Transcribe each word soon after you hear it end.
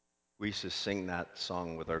We used to sing that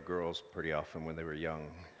song with our girls pretty often when they were young.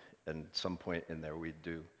 And at some point in there,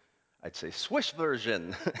 I'd say, Swish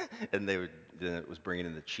version. And then it was bringing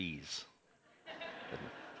in the cheese. And,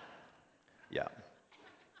 yeah,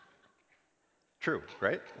 true,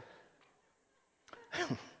 right?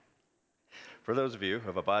 For those of you who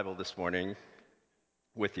have a Bible this morning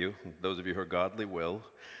with you, those of you who are godly will,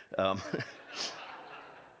 um,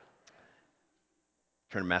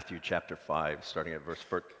 turn to Matthew chapter 5, starting at verse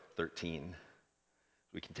 13.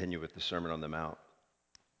 We continue with the Sermon on the Mount.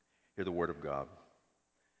 Hear the word of God.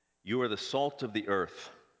 You are the salt of the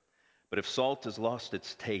earth, but if salt has lost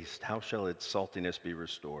its taste, how shall its saltiness be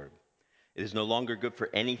restored? It is no longer good for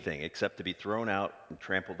anything except to be thrown out and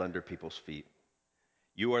trampled under people's feet.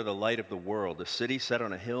 You are the light of the world. A city set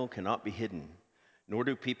on a hill cannot be hidden, nor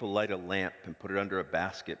do people light a lamp and put it under a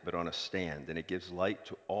basket, but on a stand, and it gives light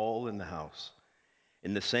to all in the house.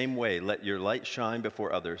 In the same way, let your light shine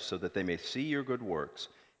before others so that they may see your good works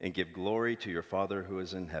and give glory to your Father who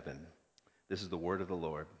is in heaven. This is the word of the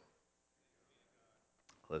Lord.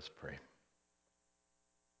 Let's pray.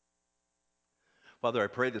 Father, I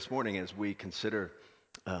pray this morning as we consider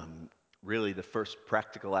really the first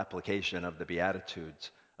practical application of the Beatitudes,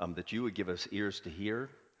 that you would give us ears to hear,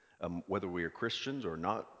 whether we are Christians or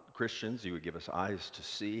not Christians, you would give us eyes to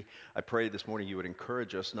see. I pray this morning you would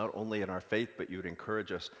encourage us not only in our faith, but you would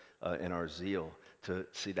encourage us in our zeal to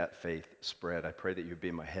see that faith spread. I pray that you would be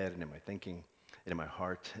in my head and in my thinking, and in my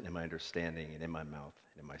heart, and in my understanding, and in my mouth,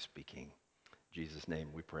 and in my speaking. In Jesus' name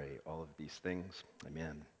we pray all of these things.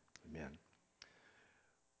 Amen. Amen.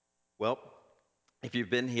 Well, if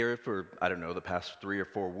you've been here for, the past 3 or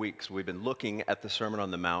 4 weeks, we've been looking at the Sermon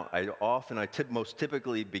on the Mount. Most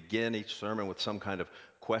typically begin each sermon with some kind of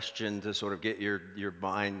question to sort of get your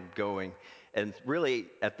mind going. And really,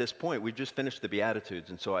 at this point, we've just finished the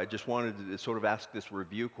Beatitudes. And so I just wanted to sort of ask this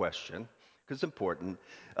review question, because it's important.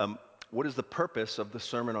 What is the purpose of the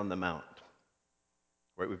Sermon on the Mount?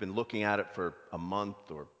 Right, we've been looking at it for a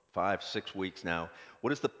month or 5, 6 weeks now.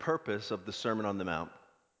 What is the purpose of the Sermon on the Mount?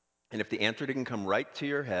 And if the answer didn't come right to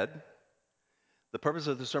your head, the purpose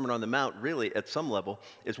of the Sermon on the Mount really, at some level,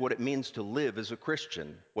 is what it means to live as a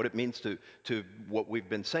Christian, what it means to what we've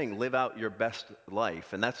been saying, live out your best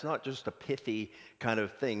life. And that's not just a pithy kind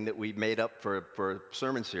of thing that we made up for a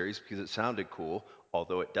sermon series because it sounded cool,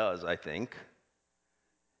 although it does, I think.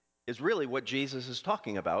 Is really what Jesus is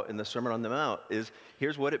talking about in the Sermon on the Mount is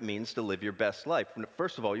here's what it means to live your best life.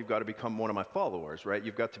 First of all, you've got to become one of my followers, right?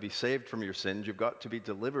 You've got to be saved from your sins. You've got to be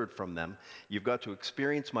delivered from them. You've got to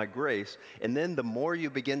experience my grace. And then the more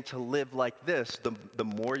you begin to live like this, the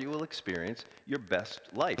more you will experience your best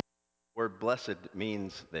life. The word blessed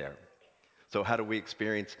means there. So how do we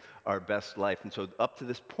experience our best life? And so up to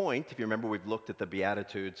this point, if you remember, we've looked at the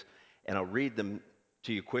Beatitudes, and I'll read them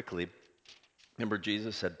to you quickly. Remember,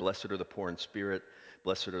 Jesus said, blessed are the poor in spirit,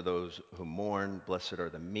 blessed are those who mourn, blessed are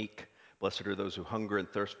the meek, blessed are those who hunger and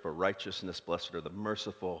thirst for righteousness, blessed are the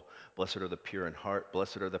merciful, blessed are the pure in heart,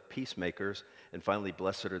 blessed are the peacemakers, and finally,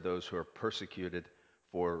 blessed are those who are persecuted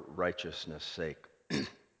for righteousness' sake.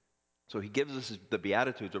 So he gives us the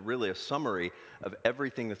Beatitudes, really a summary of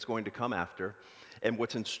everything that's going to come after. And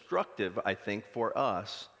what's instructive, I think, for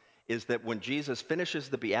us is that when Jesus finishes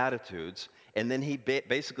the Beatitudes, and then he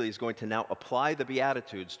basically is going to now apply the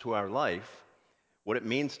Beatitudes to our life, what it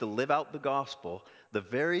means to live out the gospel, the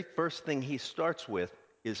very first thing he starts with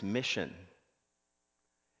is mission.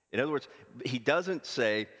 In other words, he doesn't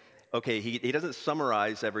say, okay, he doesn't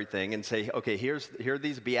summarize everything and say, okay, here are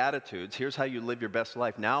these Beatitudes, here's how you live your best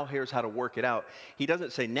life, now here's how to work it out. He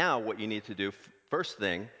doesn't say, now what you need to do, first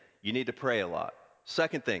thing, you need to pray a lot.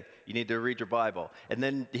 Second thing, you need to read your Bible. And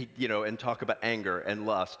then, and talk about anger and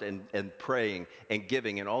lust and praying and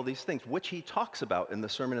giving and all these things, which he talks about in the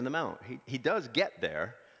Sermon on the Mount. He does get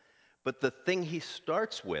there, but the thing he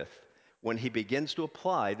starts with when he begins to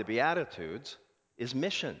apply the Beatitudes is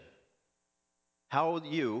mission. How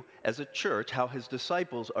you, as a church, how his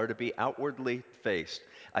disciples are to be outwardly faced.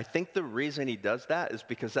 I think the reason he does that is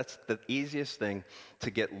because that's the easiest thing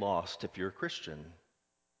to get lost if you're a Christian.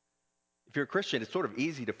 If you're a Christian, it's sort of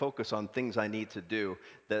easy to focus on things I need to do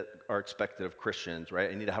that are expected of Christians, right?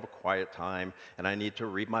 I need to have a quiet time, and I need to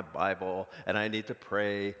read my Bible, and I need to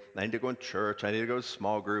pray, and I need to go in church, I need to go to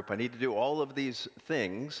small group, I need to do all of these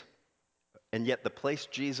things. And yet the place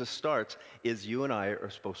Jesus starts is you and I are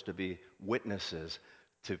supposed to be witnesses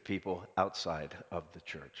to people outside of the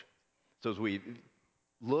church. So as we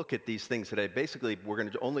look at these things today, basically we're going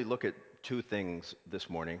to only look at 2 things this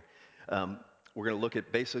morning. We're going to look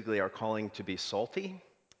at basically our calling to be salty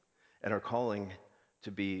and our calling to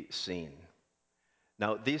be seen.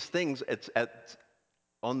 Now, these things,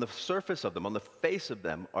 on the surface of them, on the face of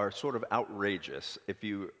them, are sort of outrageous if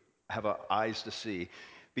you have eyes to see,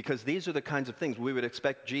 because these are the kinds of things we would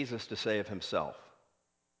expect Jesus to say of himself.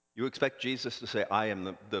 You expect Jesus to say, I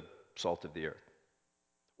am the salt of the earth.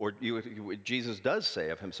 Or Jesus does say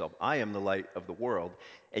of himself, I am the light of the world.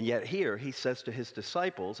 And yet here he says to his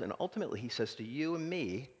disciples, and ultimately he says to you and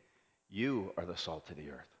me, you are the salt of the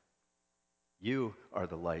earth. You are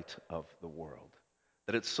the light of the world.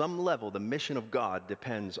 That at some level, the mission of God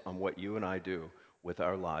depends on what you and I do with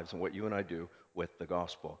our lives and what you and I do with the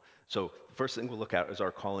gospel. So the first thing we'll look at is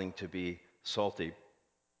our calling to be salty.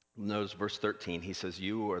 Notice verse 13, he says,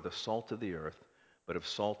 you are the salt of the earth, but if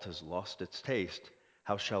salt has lost its taste,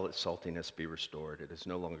 how shall its saltiness be restored? It is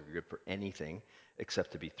no longer good for anything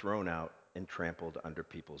except to be thrown out and trampled under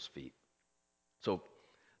people's feet. So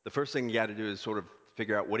the first thing you got to do is sort of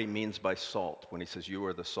figure out what he means by salt when he says you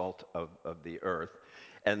are the salt of the earth.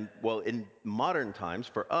 And well, in modern times,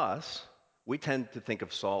 for us, we tend to think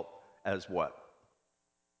of salt as what?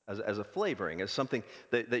 As a flavoring, as something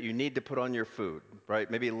that you need to put on your food, right?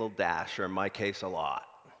 Maybe a little dash, or in my case, a lot.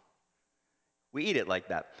 We eat it like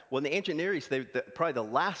that. Well, in the ancient Near East, probably the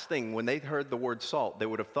last thing when they heard the word salt they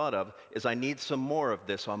would have thought of is, I need some more of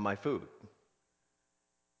this on my food.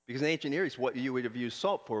 Because in ancient Near East, what you would have used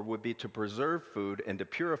salt for would be to preserve food and to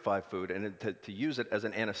purify food and to use it as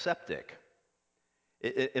an antiseptic.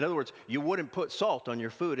 In other words, you wouldn't put salt on your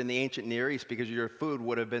food in the ancient Near East because your food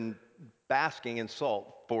would have been basking in salt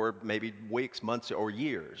for maybe weeks, months, or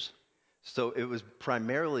years. So it was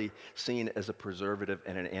primarily seen as a preservative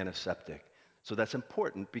and an antiseptic. So that's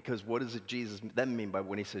important, because what does Jesus then mean by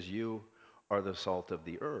when he says you are the salt of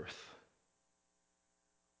the earth?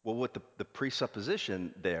 Well, what the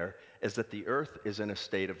presupposition there is that the earth is in a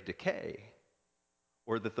state of decay,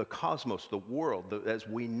 or that the cosmos, the world, as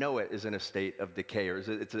we know it, is in a state of decay, or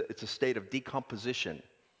it's a state of decomposition.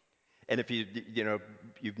 And if you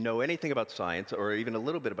know anything about science, or even a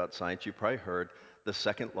little bit about science, you've probably heard the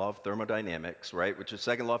second law of thermodynamics, right? Which is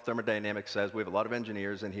second law of thermodynamics says, we have a lot of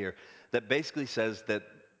engineers in here, that basically says that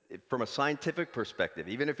from a scientific perspective,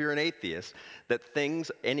 even if you're an atheist, that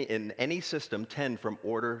things in any system tend from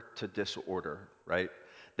order to disorder, right?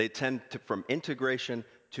 They tend from integration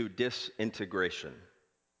to disintegration.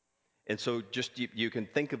 And so just you can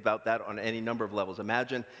think about that on any number of levels.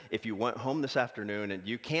 Imagine if you went home this afternoon, and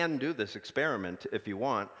you can do this experiment if you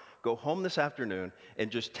want, go home this afternoon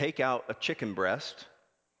and just take out a chicken breast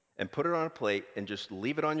and put it on a plate and just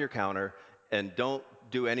leave it on your counter and don't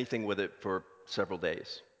do anything with it for several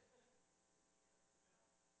days.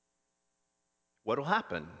 What will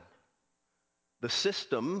happen? The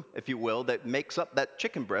system, if you will, that makes up that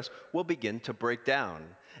chicken breast will begin to break down.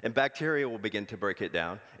 And bacteria will begin to break it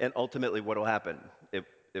down. And ultimately, what will happen?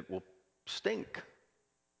 It will stink.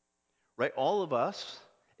 Right? All of us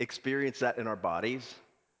experience that in our bodies.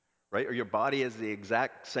 Right? Or your body is the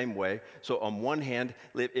exact same way. So on one hand,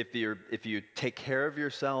 if you take care of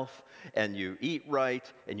yourself and you eat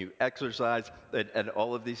right and you exercise and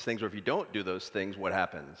all of these things, or if you don't do those things, what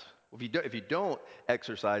happens? If you don't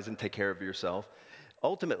exercise and take care of yourself,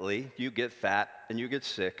 ultimately you get fat and you get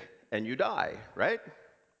sick and you die, right?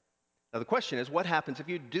 Now the question is, what happens if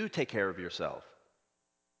you do take care of yourself?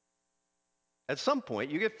 At some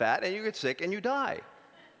point, you get fat and you get sick and you die.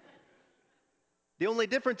 The only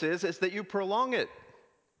difference is that you prolong it.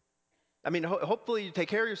 I mean, hopefully you take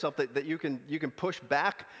care of yourself, that you can push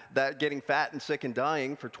back that getting fat and sick and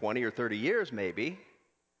dying for 20 or 30 years maybe.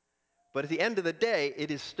 But at the end of the day,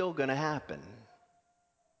 it is still going to happen.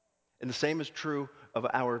 And the same is true of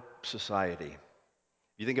our society.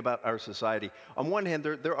 You think about our society. On one hand,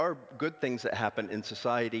 there are good things that happen in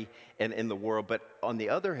society and in the world. But on the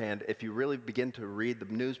other hand, if you really begin to read the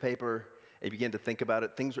newspaper and you begin to think about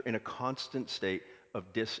it, things are in a constant state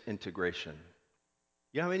of disintegration.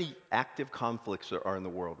 You know how many active conflicts there are in the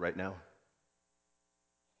world right now?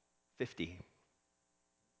 50.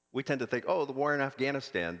 We tend to think, oh, the war in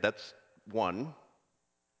Afghanistan, that's one.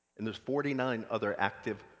 And there's 49 other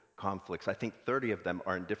active conflicts. I think 30 of them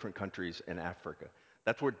are in different countries in Africa.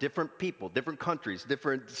 That's where different people, different countries,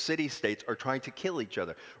 different city-states are trying to kill each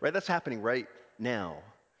other. Right? That's happening right now.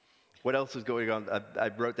 What else is going on? I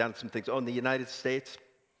wrote down some things. Oh, in the United States,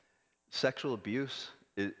 sexual abuse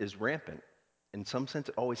is rampant. In some sense,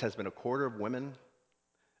 it always has been. A quarter of women,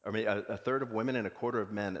 a third of women and a quarter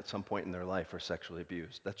of men at some point in their life are sexually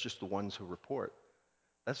abused. That's just the ones who report.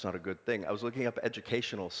 That's not a good thing. I was looking up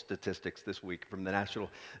educational statistics this week from the National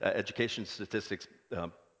Education Statistics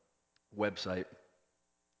website,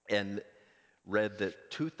 and read that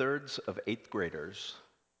 2/3 of 8th graders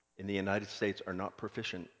in the United States are not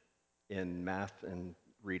proficient in math and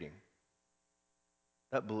reading.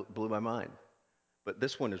 That blew my mind. But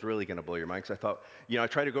this one is really going to blow your mind because I thought, I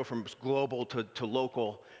try to go from global to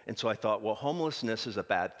local. And so I thought, well, homelessness is a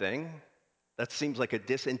bad thing. That seems like a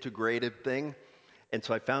disintegrated thing. And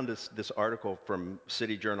so I found this article from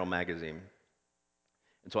City Journal magazine.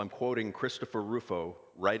 And so I'm quoting Christopher Rufo,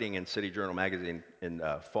 writing in City Journal magazine in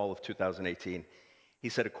fall of 2018. He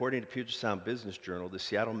said, according to Puget Sound Business Journal, the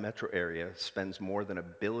Seattle metro area spends more than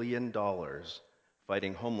 $1 billion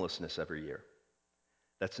fighting homelessness every year.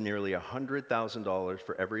 That's nearly $100,000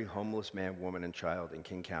 for every homeless man, woman, and child in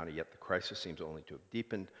King County, yet the crisis seems only to have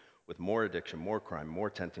deepened with more addiction, more crime, more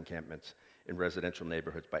tent encampments in residential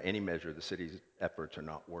neighborhoods. By any measure, the city's efforts are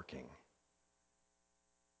not working.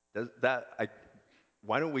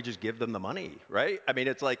 Why don't we just give them the money, right? I mean,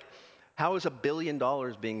 it's like, how is $1 billion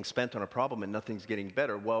being spent on a problem and nothing's getting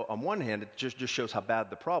better? Well, on one hand, it just shows how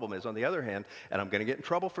bad the problem is. On the other hand, and I'm going to get in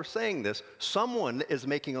trouble for saying this, someone is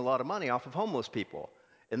making a lot of money off of homeless people.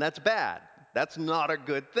 And that's bad. That's not a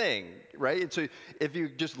good thing, right? And so if you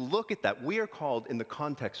just look at that, we are called in the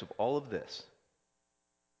context of all of this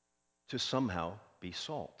to somehow be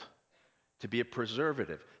salt, to be a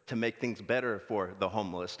preservative, to make things better for the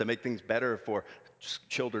homeless, to make things better for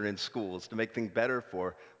children in schools, to make things better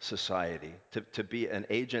for society, to be an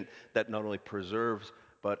agent that not only preserves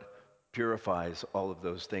but purifies all of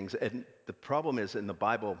those things. And the problem is in the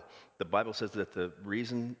Bible says that the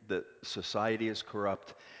reason that society is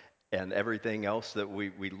corrupt and everything else that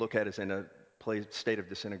we look at is in a state of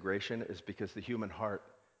disintegration is because the human heart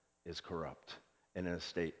is corrupt and in a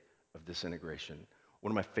state of disintegration.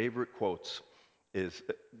 One of my favorite quotes is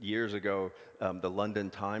years ago, the London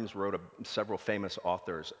Times wrote several famous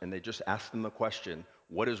authors, and they just asked them the question,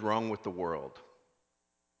 what is wrong with the world?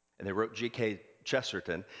 And they wrote G.K.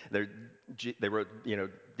 Chesterton. They wrote,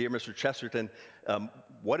 Dear Mr. Chesterton,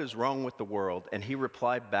 what is wrong with the world? And he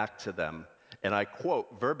replied back to them, and I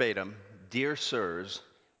quote verbatim, Dear sirs,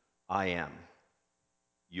 I am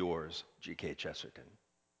yours, G.K. Chesterton.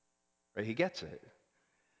 Right? He gets it.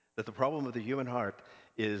 That the problem of the human heart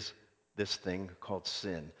is this thing called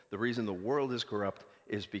sin. The reason the world is corrupt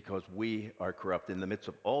is because we are corrupt. In the midst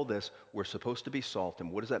of all this, we're supposed to be salt.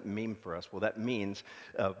 And what does that mean for us? Well, that means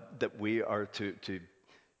that we are to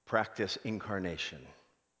practice incarnation.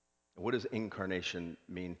 What does incarnation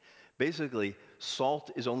mean? Basically,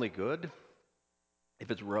 salt is only good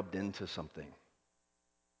if it's rubbed into something.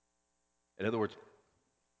 In other words,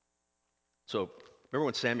 so remember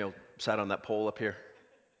when Samuel sat on that pole up here?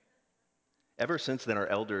 Ever since then, our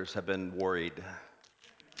elders have been worried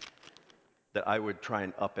that I would try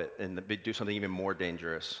and up it and do something even more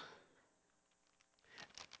dangerous.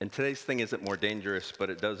 And today's thing isn't more dangerous,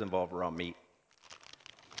 but it does involve raw meat.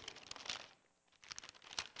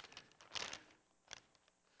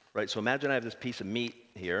 Right, so imagine I have this piece of meat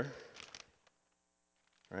here,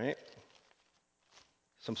 right?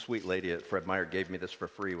 Some sweet lady at Fred Meyer gave me this for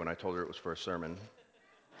free when I told her it was for a sermon.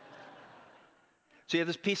 So you have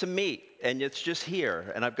this piece of meat, and it's just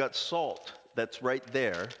here, and I've got salt that's right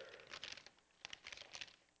there.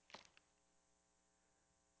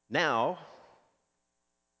 Now,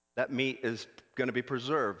 that meat is going to be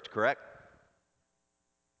preserved, correct?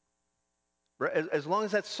 As long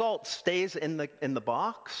as that salt stays in the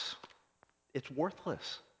box, it's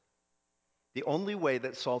worthless. The only way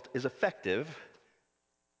that salt is effective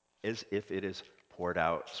is if it is poured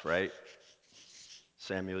out, right?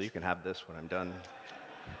 Samuel, you can have this when I'm done.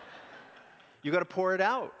 You got to pour it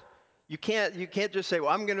out. You can't just say, well,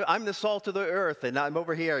 I'm the salt of the earth, and I'm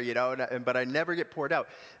over here, but I never get poured out.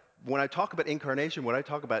 When I talk about incarnation, what I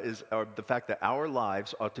talk about is the fact that our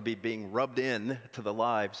lives ought to be being rubbed in to the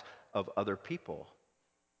lives of other people.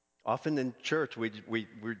 Often in church, we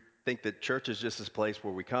think that church is just this place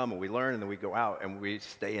where we come and we learn and then we go out and we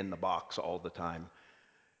stay in the box all the time.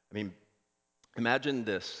 I mean, imagine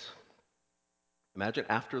this. Imagine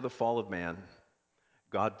after the fall of man,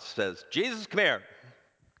 God says, Jesus, come here.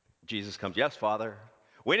 Jesus comes, yes, Father.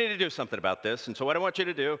 We need to do something about this. And so what I want you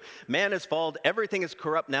to do, man has fallen. Everything is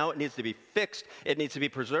corrupt now. It needs to be fixed. It needs to be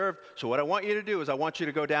preserved. So what I want you to do is I want you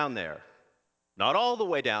to go down there. Not all the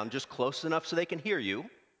way down, just close enough so they can hear you.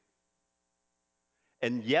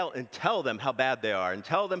 And yell and tell them how bad they are. And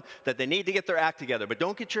tell them that they need to get their act together. But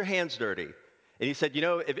don't get your hands dirty. And he said,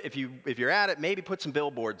 if you're at it, maybe put some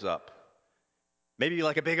billboards up. Maybe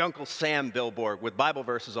like a big Uncle Sam billboard with Bible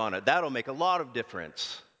verses on it. That'll make a lot of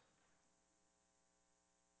difference.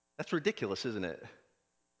 That's ridiculous, isn't it?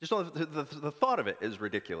 Just the thought of it is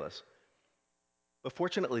ridiculous. But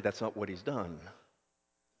fortunately, that's not what he's done.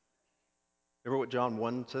 Remember what John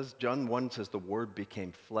 1 says? John 1 says, the Word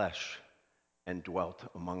became flesh and dwelt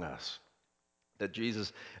among us. that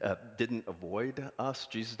Jesus didn't avoid us.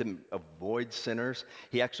 Jesus didn't avoid sinners.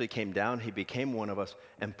 He actually came down, he became one of us,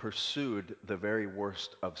 and pursued the very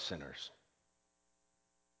worst of sinners.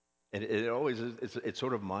 And it always is, it's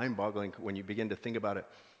sort of mind-boggling when you begin to think about it.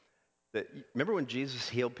 That, remember when Jesus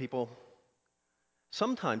healed people?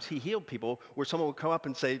 Sometimes he healed people where someone would come up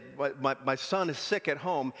and say, my son is sick at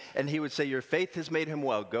home, and he would say, your faith has made him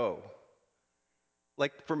well, go.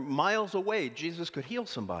 Like from miles away, Jesus could heal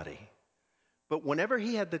somebody. But whenever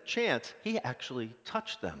he had the chance, he actually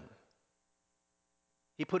touched them.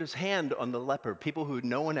 He put his hand on the leper, people who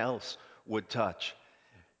no one else would touch.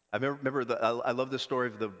 I I love the story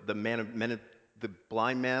of the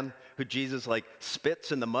blind man who Jesus like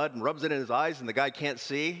spits in the mud and rubs it in his eyes, and the guy can't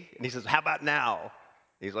see. And he says, how about now?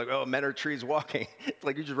 He's like, oh, men are trees walking. It's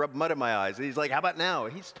like you just rub mud in my eyes. And he's like, how about now?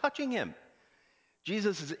 He's touching him.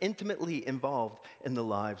 Jesus is intimately involved in the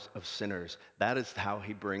lives of sinners. That is how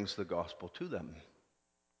he brings the gospel to them.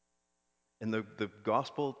 And the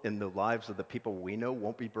gospel in the lives of the people we know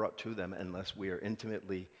won't be brought to them unless we are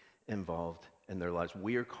intimately involved in their lives.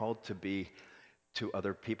 We are called to be to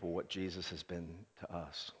other people what Jesus has been to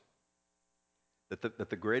us. That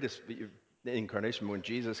the greatest incarnation, when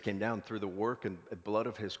Jesus came down through the work and blood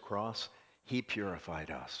of his cross, he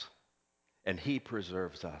purified us and he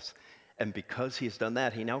preserves us. And because he's done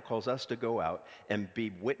that, he now calls us to go out and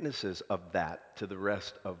be witnesses of that to the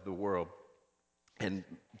rest of the world. And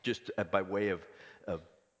just by way of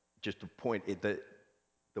just a point,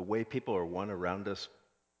 the way people are one around us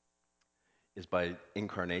is by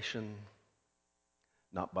incarnation,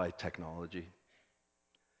 not by technology.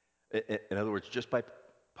 In other words, just by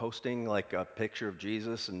posting like a picture of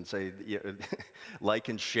Jesus and say, like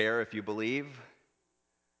and share if you believe,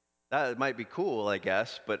 that might be cool, I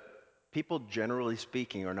guess, but people, generally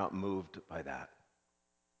speaking, are not moved by that.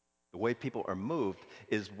 The way people are moved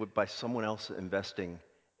is by someone else investing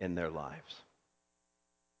in their lives.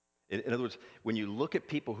 In other words, when you look at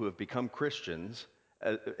people who have become Christians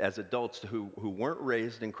as adults who weren't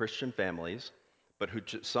raised in Christian families, but who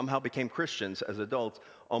somehow became Christians as adults,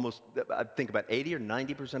 almost, I think about 80 or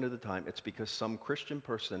 90% of the time, it's because some Christian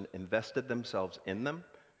person invested themselves in them,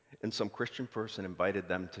 and some Christian person invited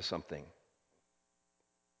them to something.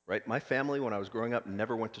 Right? My family, when I was growing up,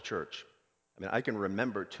 never went to church. I mean, I can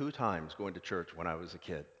remember 2 times going to church when I was a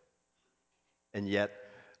kid. And yet,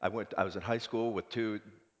 I was in high school with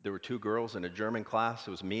there were 2 girls in a German class.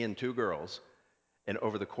 It was me and 2 girls. And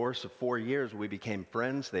over the course of 4 years, we became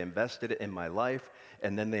friends. They invested in my life.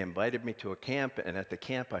 And then they invited me to a camp. And at the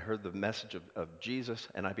camp, I heard the message of Jesus,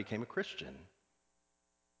 and I became a Christian.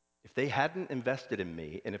 If they hadn't invested in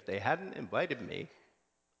me, and if they hadn't invited me,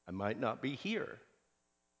 I might not be here.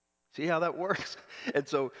 See how that works? And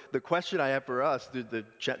so the question I have for us,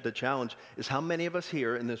 the challenge, is how many of us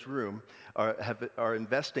here in this room are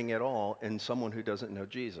investing at all in someone who doesn't know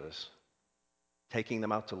Jesus? Taking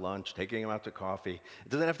them out to lunch, taking them out to coffee. It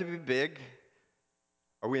doesn't have to be big.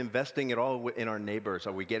 Are we investing at all in our neighbors?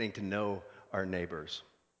 Are we getting to know our neighbors?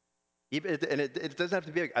 It doesn't have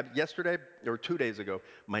to be big. Yesterday, or 2 days ago,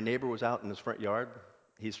 my neighbor was out in his front yard.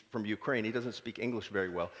 He's from Ukraine. He doesn't speak English very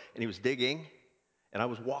well. And he was digging. And I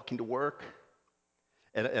was walking to work,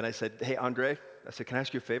 and I said, hey, Andre, I said, can I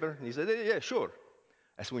ask you a favor? And he said, yeah, sure.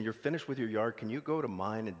 I said, when you're finished with your yard, can you go to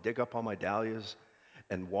mine and dig up all my dahlias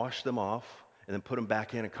and wash them off and then put them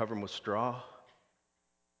back in and cover them with straw?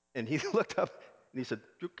 And he looked up, and he said,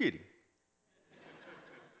 you're kidding.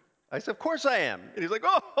 I said, of course I am. And he's like,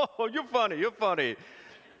 oh, you're funny.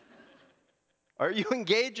 Are you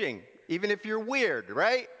engaging, even if you're weird,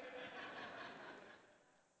 right?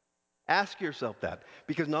 Ask yourself that,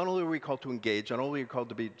 because not only are we called to engage, not only are we called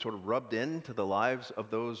to be sort of rubbed into the lives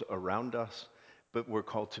of those around us, but we're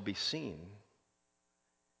called to be seen,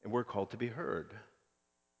 and we're called to be heard.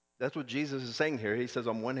 That's what Jesus is saying here. He says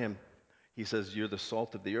on one hand, he says, you're the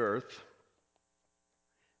salt of the earth,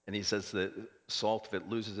 and he says that salt, if it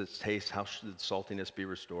loses its taste, how should saltiness be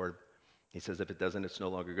restored? He says if it doesn't, it's no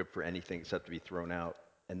longer good for anything except to be thrown out.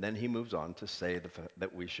 And then he moves on to say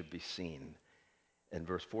that we should be seen. In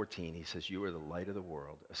verse 14, he says, you are the light of the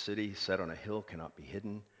world. A city set on a hill cannot be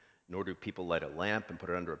hidden, nor do people light a lamp and put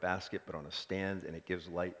it under a basket, but on a stand, and it gives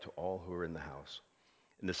light to all who are in the house.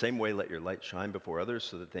 In the same way, let your light shine before others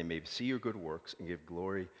so that they may see your good works and give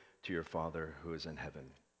glory to your Father who is in heaven.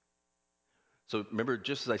 So remember,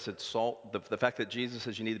 just as I said, salt, the fact that Jesus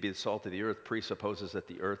says you need to be the salt of the earth presupposes that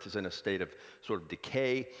the earth is in a state of sort of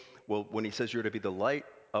decay. Well, when he says you're to be the light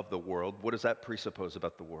of the world, what does that presuppose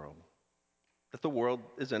about the world? that the world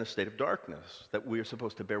is in a state of darkness, that we are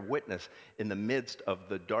supposed to bear witness in the midst of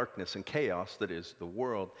the darkness and chaos that is the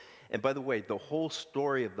world. And by the way, the whole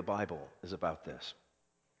story of the Bible is about this,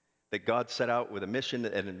 that God set out with a mission,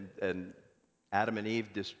 and Adam and Eve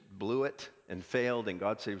just blew it and failed, and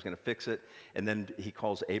God said he was going to fix it. And then he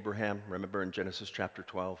calls Abraham, remember in Genesis chapter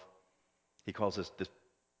 12? He calls this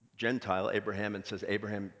Gentile Abraham and says,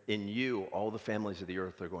 Abraham, in you, all the families of the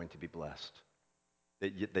earth are going to be blessed.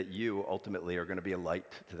 That you ultimately are going to be a light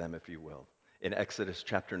to them, if you will. In Exodus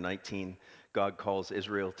chapter 19, God calls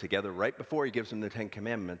Israel together right before he gives them the Ten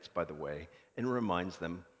Commandments, by the way, and reminds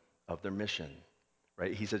them of their mission.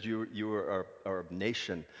 Right? He says, you are a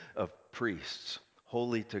nation of priests,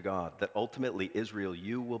 holy to God, that ultimately, Israel,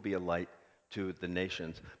 you will be a light to the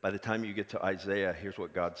nations. By the time you get to Isaiah, here's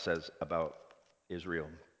what God says about Israel.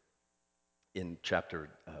 In chapter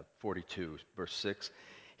 42, verse 6,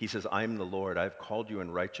 he says, I am the Lord, I have called you in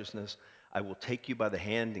righteousness. I will take you by the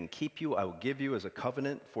hand and keep you. I will give you as a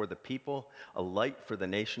covenant for the people, a light for the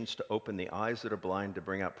nations, to open the eyes that are blind, to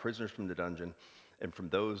bring out prisoners from the dungeon, and from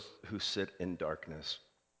those who sit in darkness.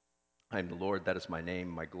 I am the Lord, that is my name.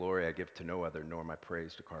 My glory I give to no other, nor my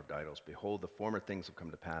praise to carved idols. Behold, the former things have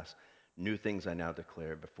come to pass. New things I now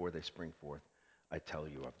declare. Before they spring forth, I tell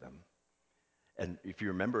you of them. And if you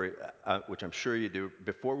remember, which I'm sure you do,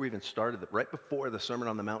 before we even started, right before the Sermon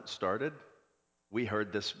on the Mount started, we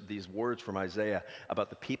heard these words from Isaiah about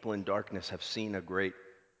the people in darkness have seen a great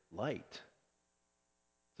light.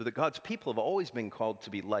 So that God's people have always been called to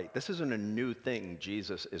be light. This isn't a new thing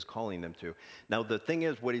Jesus is calling them to. Now, the thing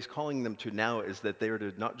is, what he's calling them to now is that they are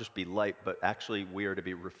to not just be light, but actually we are to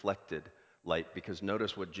be reflected light. Because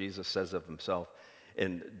notice what Jesus says of himself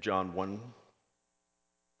in John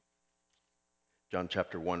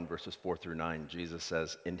chapter 1, verses 4 through 9. Jesus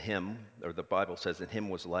says, in him, or the Bible says, in him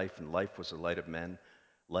was life, and life was the light of men.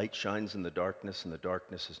 Light shines in the darkness, and the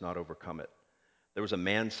darkness has not overcome it. There was a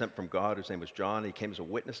man sent from God whose name was John. He came as a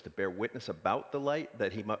witness to bear witness about the light,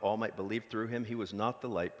 that all might believe through him. He was not the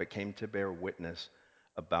light, but came to bear witness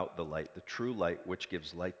about the light. The true light, which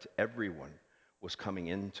gives light to everyone, was coming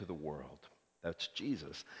into the world. That's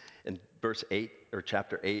Jesus. In verse 8, or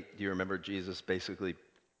chapter 8, do you remember Jesus basically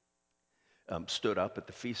stood up at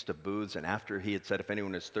the Feast of Booths, and after he had said, if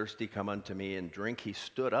anyone is thirsty, come unto me and drink, he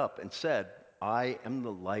stood up and said, I am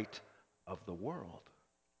the light of the world.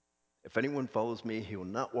 If anyone follows me, he will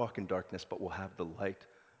not walk in darkness, but will have the light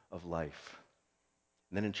of life.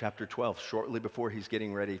 And then in chapter 12, shortly before he's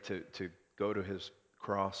getting ready to go to his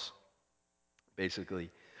cross, basically,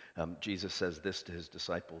 Jesus says this to his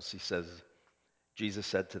disciples. He says, Jesus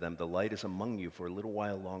said to them, the light is among you for a little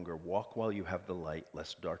while longer. Walk while you have the light,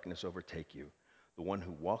 lest darkness overtake you. The one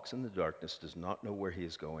who walks in the darkness does not know where he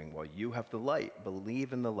is going. While you have the light,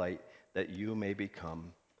 believe in the light, that you may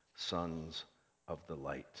become sons of the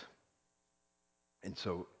light. And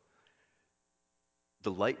so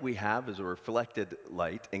the light we have is a reflected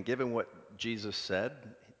light, and given what Jesus said,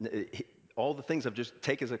 all the things I've just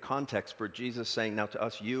taken as a context for Jesus saying, now to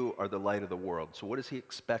us, you are the light of the world. So what does he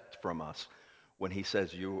expect from us when he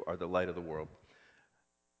says you are the light of the world?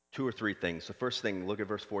 Two or three things. The first thing, look at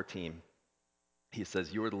verse 14. He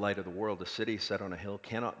says, you are the light of the world. A city set on a hill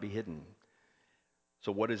cannot be hidden.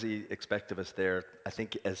 So what does he expect of us there? I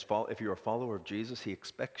think if you're a follower of Jesus, he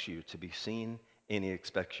expects you to be seen, and he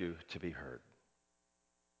expects you to be heard.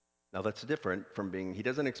 Now that's different from he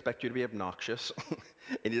doesn't expect you to be obnoxious,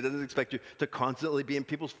 and he doesn't expect you to constantly be in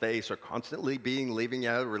people's face or constantly leaving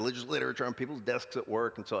out religious literature on people's desks at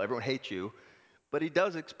work until everyone hates you. But he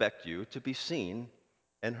does expect you to be seen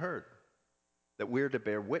and heard, that we're to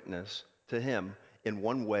bear witness to him in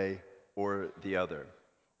one way or the other.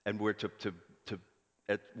 And we're to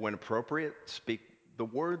when appropriate, speak the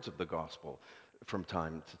words of the gospel from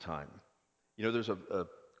time to time. You know, there's a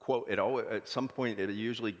quote, at some point it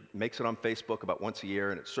usually makes it on Facebook about once a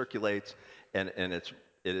year, and it circulates, and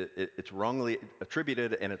it's wrongly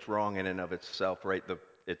attributed, and it's wrong in and of itself, right?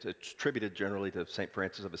 It's attributed generally to St.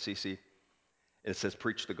 Francis of Assisi. And it says,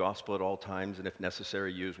 preach the gospel at all times, and if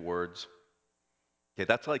necessary, use words. Okay,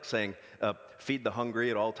 that's like saying, feed the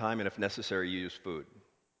hungry at all time, and if necessary, use food.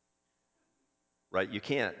 Right? You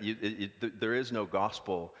can't. There is no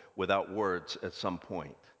gospel without words at some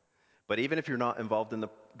point. But even if you're not involved in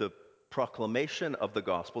the proclamation of the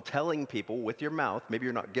gospel, telling people with your mouth, maybe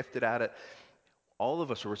you're not gifted at it, all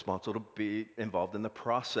of us are responsible to be involved in the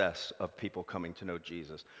process of people coming to know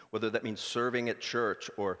Jesus. Whether that means serving at church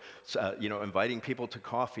or inviting people to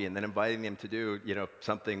coffee and then inviting them to do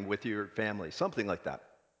something with your family, something like that.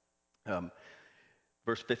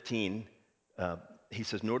 Verse 15, he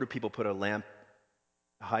says, nor do people put a lamp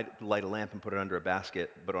light a lamp and put it under a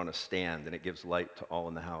basket, but on a stand, and it gives light to all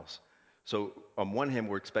in the house. So on one hand,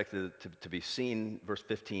 we're expected to be seen. Verse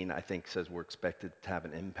 15, I think, says we're expected to have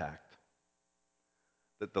an impact.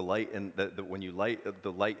 That the light and when you light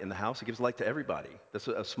the light in the house, it gives light to everybody. That's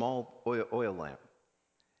a small oil lamp.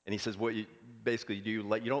 And he says, what you basically do,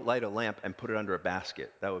 you don't light a lamp and put it under a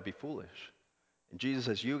basket. That would be foolish. And Jesus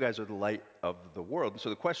says, you guys are the light of the world. So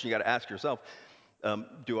the question you got to ask yourself,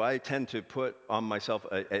 do I tend to put on myself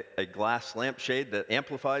a glass lampshade that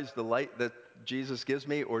amplifies the light that Jesus gives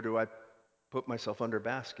me, or do I put myself under a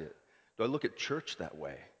basket? Do I look at church that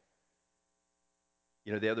way?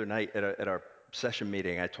 You know, the other night at our session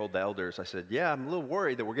meeting, I told the elders, I said, yeah, I'm a little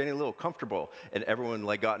worried that we're getting a little comfortable, and everyone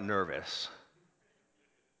got nervous.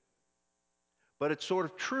 But it's sort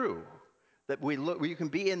of true that you can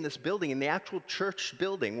be in this building, and the actual church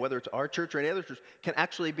building, whether it's our church or any other church, can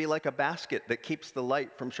actually be like a basket that keeps the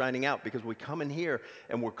light from shining out, because we come in here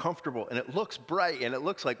and we're comfortable and it looks bright and it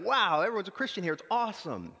looks like, wow, everyone's a Christian here, it's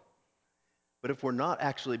awesome. But if we're not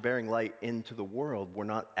actually bearing light into the world, we're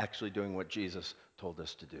not actually doing what Jesus told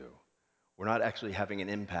us to do. We're not actually having an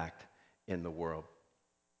impact in the world.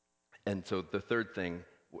 And so the third thing,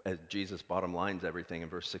 as Jesus bottom lines everything in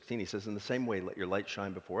verse 16, he says, in the same way, let your light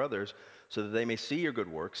shine before others so that they may see your good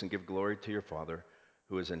works and give glory to your Father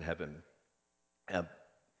who is in heaven.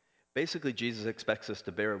 Basically, Jesus expects us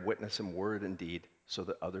to bear witness in word and deed so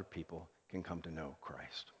that other people can come to know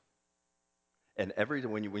Christ. And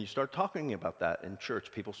when you start talking about that in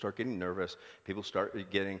church, people start getting nervous. People start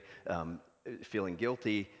feeling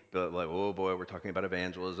guilty, but like, oh boy, we're talking about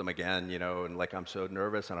evangelism again, and like I'm so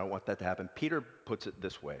nervous and I don't want that to happen. Peter puts it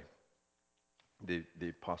this way, the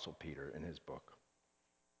Apostle Peter in his book.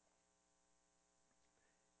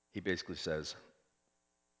 He basically says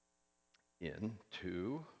in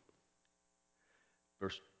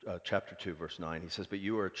chapter 2, verse 9, he says, but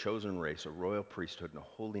you are a chosen race, a royal priesthood, and a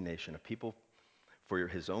holy nation, a people for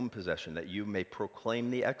his own possession, that you may proclaim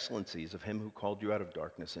the excellencies of him who called you out of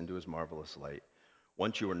darkness into his marvelous light.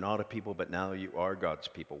 Once you were not a people, but now you are God's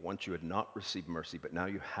people. Once you had not received mercy, but now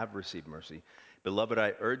you have received mercy. Beloved,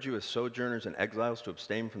 I urge you as sojourners and exiles to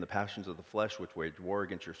abstain from the passions of the flesh, which wage war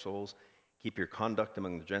against your souls. Keep your conduct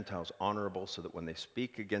among the Gentiles honorable, so that when they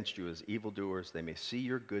speak against you as evildoers, they may see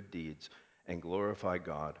your good deeds and glorify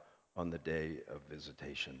God on the day of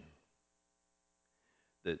visitation.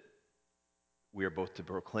 That we are both to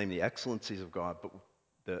proclaim the excellencies of God, but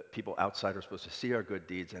the people outside are supposed to see our good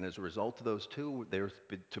deeds, and as a result of those two, they're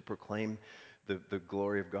to proclaim the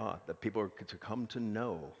glory of God, that people are to come to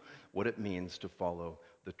know what it means to follow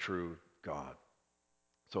the true God.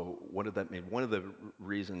 So what did that mean? One of the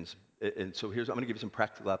reasons, and so I'm going to give you some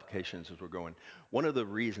practical applications as we're going. One of the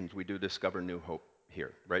reasons we do Discover New Hope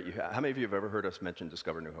here, right? How many of you have ever heard us mention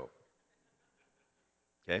Discover New Hope?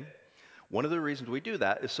 Okay. One of the reasons we do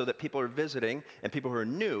that is so that people are visiting and people who are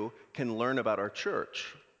new can learn about our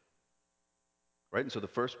church. Right? And so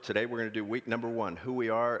today we're going to do week number 1, who we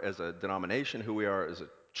are as a denomination, who we are as a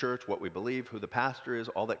church, what we believe, who the pastor is,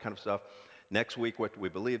 all that kind of stuff. Next week, what we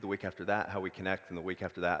believe. The week after that, how we connect. And the week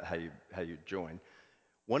after that, how you join.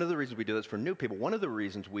 One of the reasons we do this for new people, one of the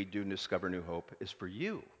reasons we do Discover New Hope is for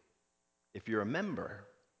you, if you're a member.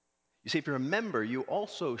 You see, if you're a member, you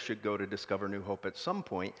also should go to Discover New Hope at some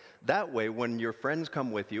point. That way, when your friends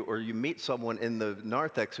come with you or you meet someone in the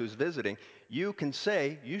narthex who's visiting, you can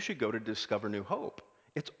say, you should go to Discover New Hope.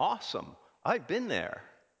 It's awesome. I've been there,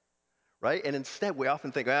 right? And instead, we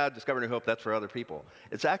often think, Discover New Hope, that's for other people.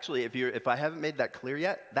 It's actually, if I haven't made that clear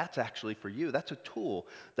yet, that's actually for you. That's a tool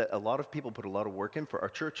that a lot of people put a lot of work in for our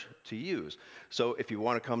church to use. So if you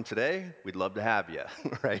want to come today, we'd love to have you,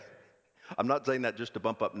 right? I'm not saying that just to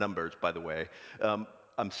bump up numbers, by the way.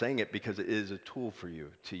 I'm saying it because it is a tool for you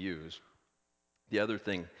to use. The other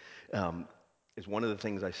thing is one of the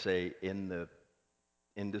things I say in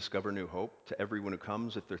Discover New Hope to everyone who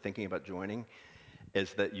comes, if they're thinking about joining,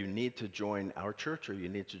 is that you need to join our church or you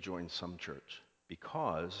need to join some church,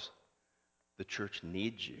 because the church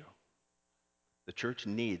needs you. The church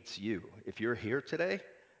needs you. If you're here today,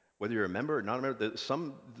 whether you're a member or not a member,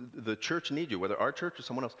 the church needs you, whether our church or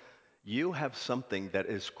someone else. You have something that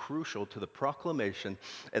is crucial to the proclamation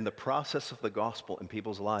and the process of the gospel in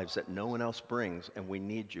people's lives that no one else brings, and we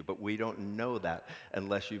need you. But we don't know that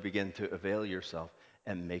unless you begin to avail yourself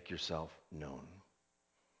and make yourself known.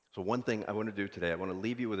 So one thing I want to do today, I want to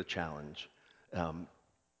leave you with a challenge,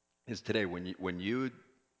 is today when you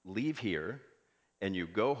leave here and you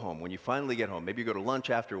go home, when you finally get home, maybe you go to lunch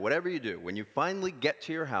after, whatever you do, when you finally get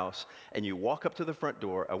to your house and you walk up to the front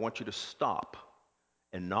door, I want you to stop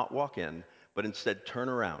and not walk in, but instead turn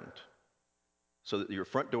around so that your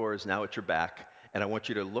front door is now at your back, And I want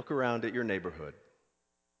you to look around at your neighborhood,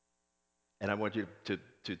 and I want you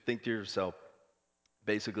to think to yourself,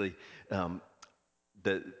 basically, um,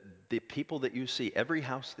 the, the people that you see, every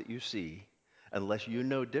house that you see, unless you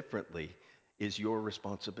know differently, is your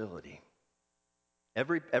responsibility.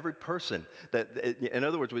 Every person in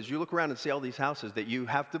other words, as you look around and see all these houses, that you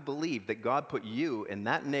have to believe that God put you in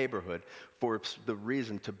that neighborhood for the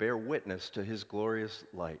reason to bear witness to his glorious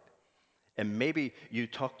light. And maybe you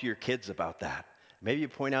talk to your kids about that. Maybe you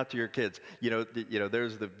point out to your kids,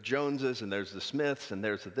 there's the Joneses and there's the Smiths and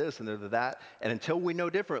there's the this and there's the that. And until we know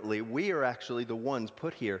differently, we are actually the ones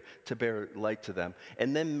put here to bear light to them.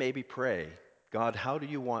 And then maybe pray, God, how do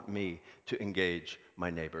you want me to engage my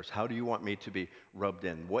neighbors? How do you want me to be rubbed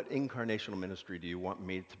in? What incarnational ministry do you want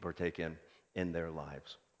me to partake in their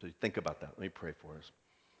lives? So think about that. Let me pray for us.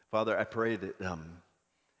 Father, I pray that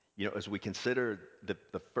as we consider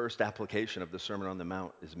the first application of the Sermon on the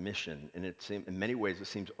Mount is mission, and in many ways it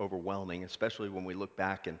seems overwhelming, especially when we look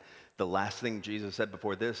back and the last thing Jesus said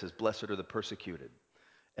before this is, blessed are the persecuted.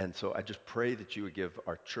 And so I just pray that you would give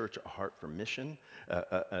our church a heart for mission,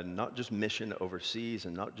 not just mission overseas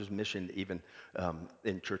and not just mission even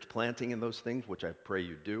in church planting and those things, which I pray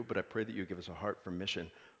you do, but I pray that you give us a heart for mission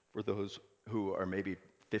for those who are maybe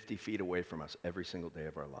 50 feet away from us every single day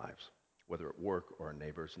of our lives, whether at work or our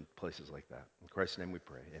neighbors and places like that. In Christ's name we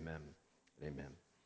pray, amen. Amen.